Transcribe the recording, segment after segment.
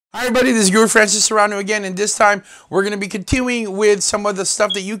Hi everybody, this is Guro Francis Serrano again, and this time we're going to be continuing with some of the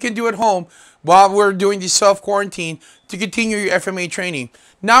stuff that you can do at home while we're doing the self-quarantine to continue your FMA training.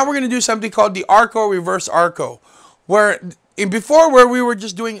 Now we're going to do something called the Arco reverse Arco, where where we were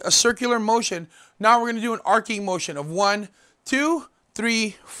just doing a circular motion, now we're going to do an arcing motion of 1, 2,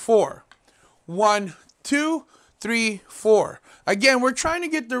 3, 4. 1, 2, 3, 4. Again, we're trying to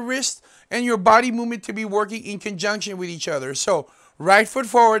get the wrist and your body movement to be working in conjunction with each other. So right foot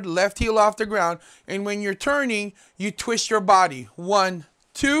forward, left heel off the ground, and when you're turning, you twist your body. 1,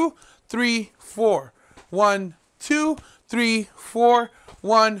 2, 3, 4. 1, 2, 3, 4.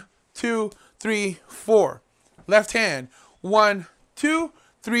 1, 2, 3, 4. Left hand. 1, 2,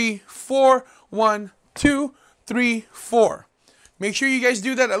 3, 4. 1, 2, 3, 4. Make sure you guys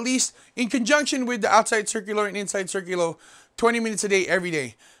do that at least in conjunction with the outside circular and inside circular 20 minutes a day, every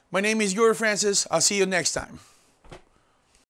day. My name is Guro Francis. I'll see you next time.